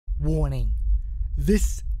Warning.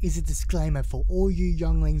 This is a disclaimer for all you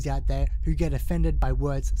younglings out there who get offended by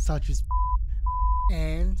words such as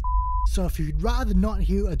and. So if you'd rather not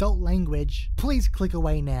hear adult language, please click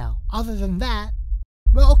away now. Other than that,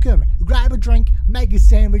 welcome, grab a drink, make a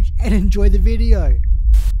sandwich, and enjoy the video.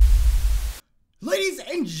 Ladies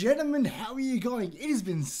and gentlemen, how are you going? It has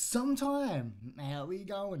been some time. How are you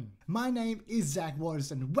going? My name is Zach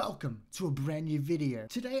Waters and welcome to a brand new video.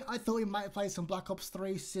 Today I thought we might play some Black Ops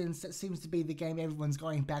 3 since that seems to be the game everyone's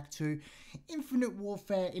going back to. Infinite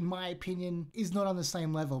Warfare, in my opinion, is not on the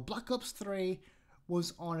same level. Black Ops 3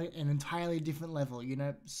 was on an entirely different level, you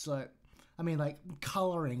know? So, I mean, like,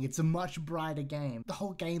 coloring, it's a much brighter game. The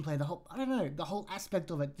whole gameplay, the whole aspect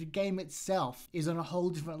of it, the game itself is on a whole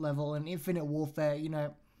different level. And Infinite Warfare, you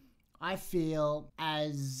know, I feel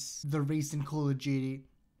as the recent Call of Duty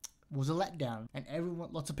was a letdown. And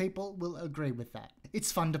lots of people will agree with that. It's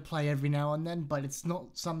fun to play every now and then, but it's not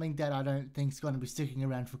something that I don't think is going to be sticking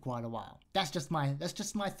around for quite a while. That's just my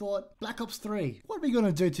thought. Black Ops 3. What are we going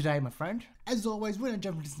to do today, my friend? As always, we're going to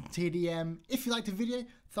jump into some TDM. If you liked the video,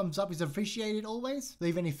 thumbs up is appreciated always.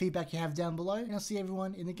 Leave any feedback you have down below, and I'll see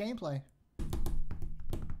everyone in the gameplay.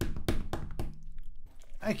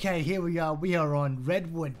 Okay, here we are. We are on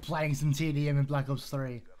Redwood playing some TDM in Black Ops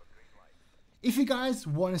 3. If you guys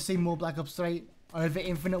want to see more Black Ops 3 over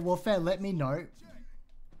Infinite Warfare, let me know.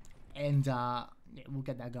 And yeah, we'll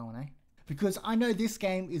get that going, eh? Because I know this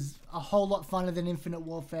game is a whole lot funner than Infinite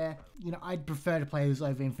Warfare. You know, I'd prefer to play this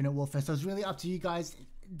over Infinite Warfare. So it's really up to you guys.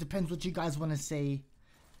 It depends what you guys want to see.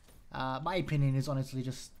 My opinion is honestly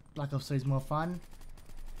just Black Ops 3 is more fun.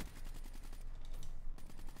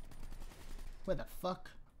 Where the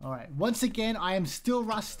fuck? Alright, once again, I am still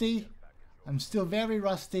rusty. I'm still very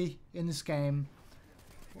rusty in this game.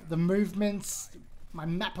 The movements, my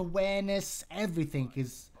map awareness, everything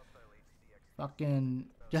is fucking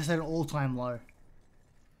just at an all-time low.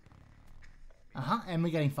 And we're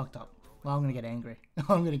getting fucked up. Well, I'm gonna get angry.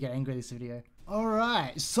 I'm gonna get angry this video.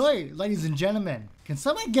 Alright, so, ladies and gentlemen, can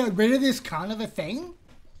someone get rid of this kind of a thing?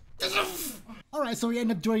 Alright, so we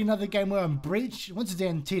end up doing another game where I'm Breach, once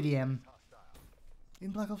again TDM, in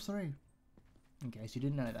Black Ops 3. In case you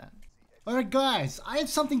didn't know that. Alright guys, I have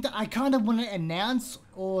something that I kind of want to announce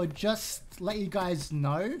or just let you guys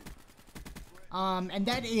know. And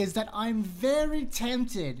that is that I'm very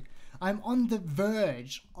tempted. I'm on the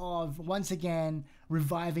verge of once again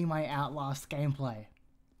reviving my Outlast gameplay.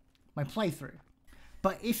 My playthrough.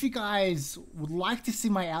 But if you guys would like to see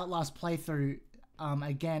my Outlast playthrough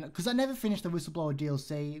again, because I never finished the Whistleblower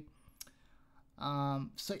DLC.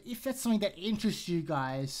 So if that's something that interests you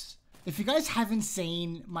guys, if you guys haven't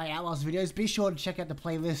seen my Outlast videos, be sure to check out the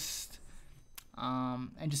playlist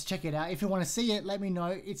and just check it out. If you want to see it, let me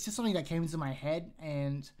know. It's just something that came into my head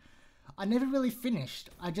and I never really finished.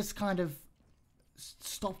 I just kind of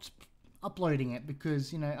stopped uploading it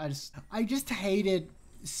because, you know, I just hated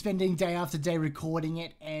spending day after day recording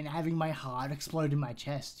it and having my heart explode in my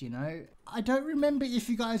chest, you know? I don't remember if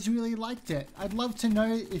you guys really liked it. I'd love to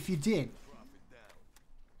know if you did.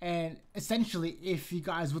 And essentially, if you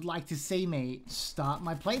guys would like to see me start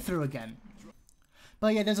my playthrough again.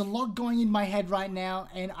 But yeah, there's a lot going in my head right now,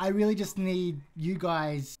 and I really just need you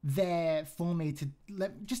guys there for me to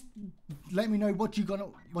let me know what you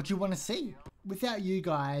want to see. Without you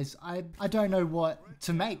guys, I don't know what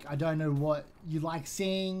to make. I don't know what you like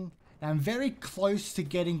seeing. I'm very close to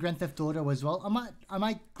getting Grand Theft Auto as well. I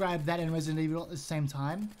might grab that and Resident Evil at the same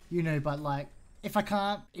time, you know. But like, if I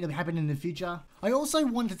can't, it'll happen in the future. I also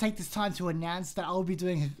wanted to take this time to announce that I'll be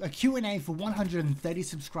doing a Q&A for 130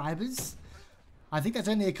 subscribers. I think that's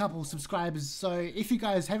only a couple subscribers, so if you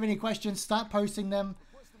guys have any questions, start posting them,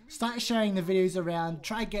 start sharing the videos around,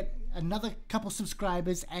 try get another couple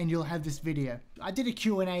subscribers and you'll have this video. I did a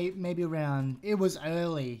Q&A maybe around, it was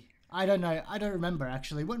early. I don't know, I don't remember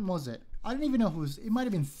actually. When was it? I don't even know if it might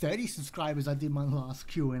have been 30 subscribers I did my last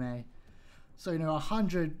Q&A. So, you know,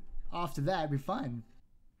 100 after that would be fun.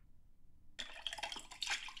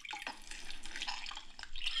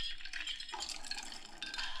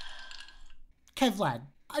 Kevlad,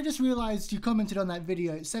 I just realized you commented on that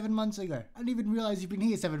video 7 months ago. I didn't even realize you've been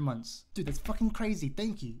here 7 months. Dude, that's fucking crazy.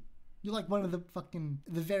 Thank you. You're like one of the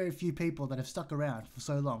very few people that have stuck around for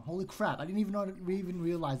so long. Holy crap, I didn't even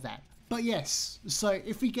realize that. But yes, so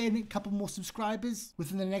if we get a couple more subscribers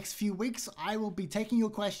within the next few weeks, I will be taking your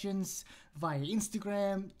questions via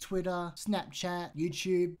Instagram, Twitter, Snapchat,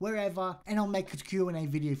 YouTube, wherever, and I'll make a Q&A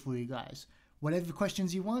video for you guys. Whatever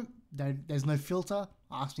questions you want, there's no filter.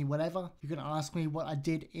 Ask me whatever. You can ask me what I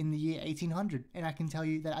did in the year 1800, and I can tell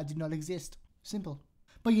you that I did not exist. Simple.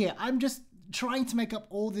 But yeah, I'm just trying to make up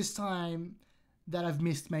all this time that I've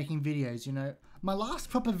missed making videos, you know. My last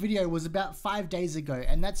proper video was about 5 days ago,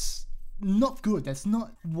 and that's not good. That's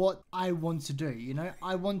not what I want to do, you know.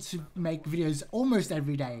 I want to make videos almost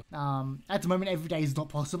every day. At the moment, every day is not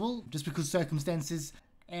possible just because circumstances,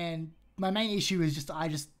 and my main issue is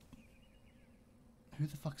who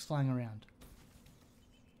the fuck's flying around?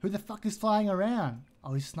 Who the fuck is flying around?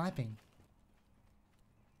 Oh, he's sniping.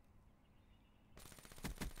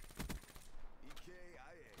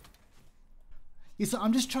 Yeah, so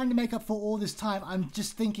I'm just trying to make up for all this time. I'm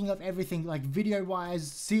just thinking of everything, like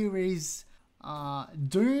video-wise, series,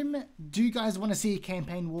 Doom. Do you guys want to see a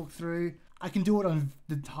campaign walkthrough? I can do it on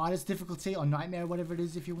the hardest difficulty, on Nightmare, whatever it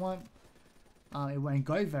is, if you want. It won't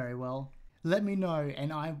go very well. Let me know,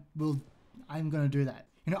 and I'm gonna do that.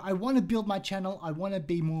 You know, I want to build my channel. I want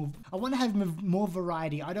to have more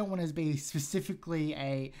variety. I don't want to be specifically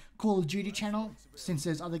a Call of Duty channel, since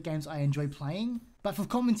there's other games I enjoy playing. But for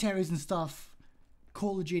commentaries and stuff,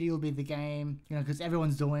 Call of Duty will be the game, you know, because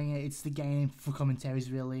everyone's doing it. It's the game for commentaries,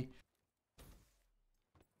 really.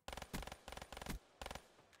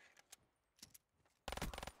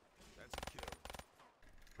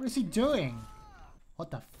 What is he doing?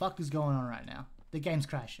 What the fuck is going on right now? The game's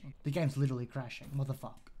crashing. The game's literally crashing. What the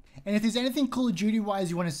fuck? And if there's anything Call of Duty wise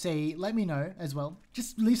you want to see, let me know as well.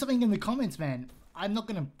 Just leave something in the comments, man. I'm not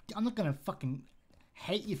gonna fucking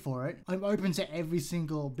hate you for it. I'm open to every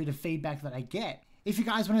single bit of feedback that I get. If you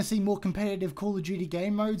guys want to see more competitive Call of Duty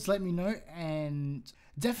game modes, let me know, and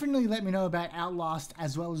definitely let me know about Outlast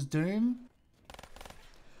as well as Doom.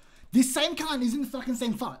 This same cunt is in the fucking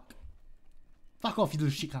same fuck. Fuck off, you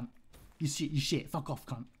little shit cunt. You shit. Fuck off,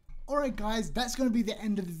 cunt. Alright guys, that's going to be the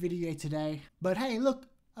end of the video today. But hey, look,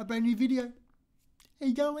 a brand new video. How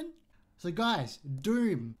you going? So guys,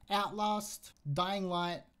 Doom, Outlast, Dying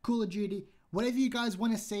Light, Call of Duty, whatever you guys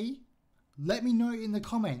want to see, let me know in the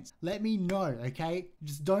comments. Let me know, okay?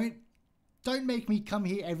 Just don't make me come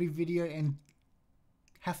here every video and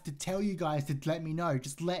have to tell you guys to let me know.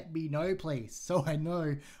 Just let me know, please, so I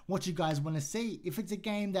know what you guys want to see. If it's a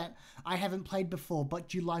game that I haven't played before,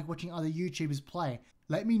 but you like watching other YouTubers play,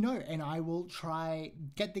 let me know, and I will try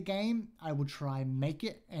get the game. I will try make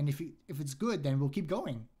it, and if it's good, then we'll keep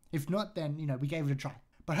going. If not, then, you know, we gave it a try.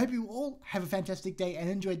 But I hope you all have a fantastic day and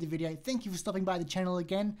enjoyed the video. Thank you for stopping by the channel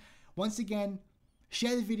again. Once again,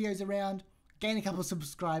 share the videos around, gain a couple of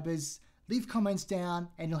subscribers, leave comments down,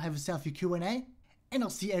 and you'll have yourself your Q&A. And I'll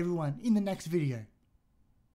see everyone in the next video.